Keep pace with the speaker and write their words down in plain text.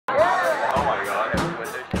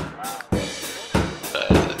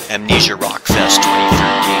Amnesia Rockfest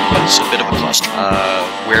 2013 was a bit of a cluster.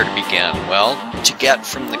 Where to begin? Well, to get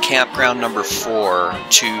from the campground number 4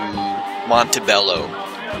 to Montebello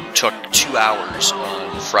took 2 hours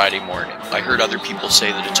on Friday morning. I heard other people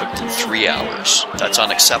say that it took them 3 hours. That's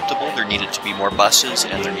unacceptable. There needed to be more buses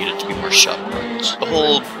and there needed to be more shuttle routes. The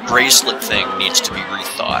whole bracelet thing needs to be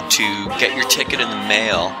rethought. To get your ticket in the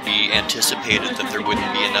mail, we anticipated that there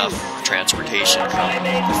wouldn't be enough transportation from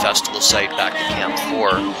the festival site back to Camp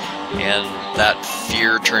 4, and that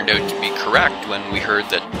fear turned out to be correct when we heard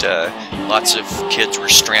that lots of kids were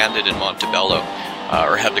stranded in Montebello.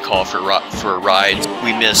 Or had to call for a ride.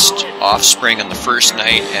 We missed Offspring on the first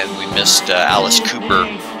night, and we missed Alice Cooper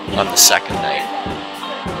on the second night.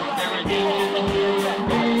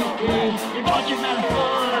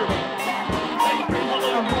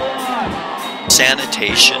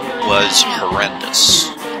 Sanitation was horrendous.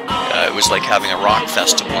 It was like having a rock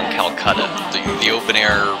festival in Calcutta. The open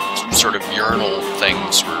air sort of urinal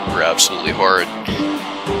things were absolutely horrid.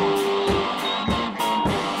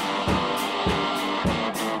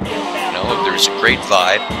 There was a great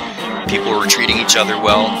vibe. People were treating each other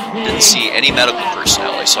well. Didn't see any medical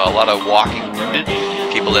personnel. I saw a lot of walking wounded,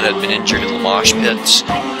 people that had been injured in the mosh pits,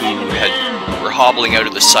 who were hobbling out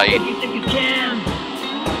of the site.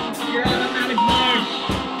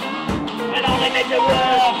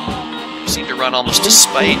 Seemed to run almost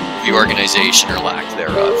despite the organization or lack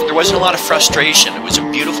thereof. There wasn't a lot of frustration. It was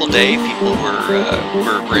a beautiful day. People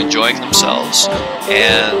were enjoying themselves,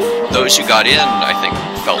 and those who got in, I think,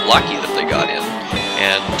 felt lucky that they got in.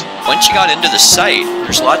 And once you got into the site,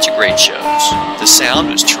 there's lots of great shows. The sound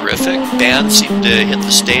was terrific. Bands seemed to hit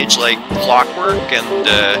the stage like clockwork, and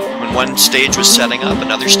when one stage was setting up,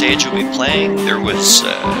 another stage would be playing. There was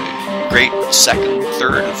great second,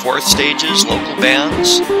 third, and fourth stages, local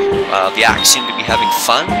bands. The acts seemed to be having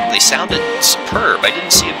fun. They sounded superb. I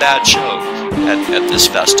didn't see a bad show at this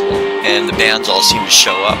festival, and the bands all seemed to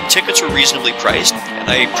show up. Tickets were reasonably priced, and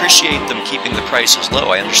I appreciate them keeping the prices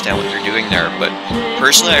low. I understand what they're doing there, but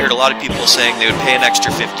personally I heard a lot of people saying they would pay an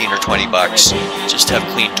extra 15 or 20 bucks just to have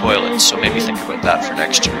clean toilets, so maybe think about that for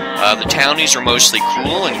next year. The townies were mostly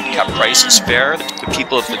cool and kept prices fair. The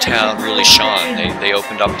people of the town really shone. They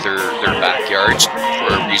opened up their backyards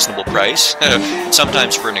for a reasonable price,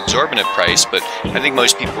 sometimes for an exorbitant price, but I think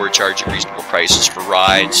most people were charging reasonable prices for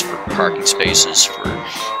rides, for parking spaces, for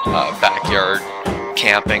backyard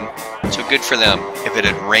camping. So good for them. If it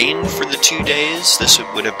had rained for the 2 days, this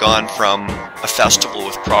would have gone from a festival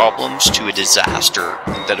with problems to a disaster.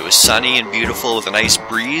 That it was sunny and beautiful with a nice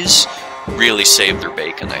breeze really saved their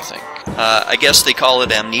bacon, I think. I guess they call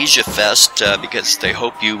it Amnesia Fest because they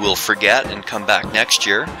hope you will forget and come back next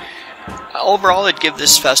year. Overall, I'd give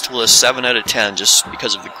this festival a 7 out of 10 just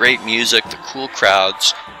because of the great music, the cool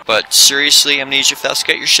crowds. But seriously, Amnesia Fest,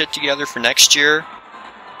 get your shit together for next year.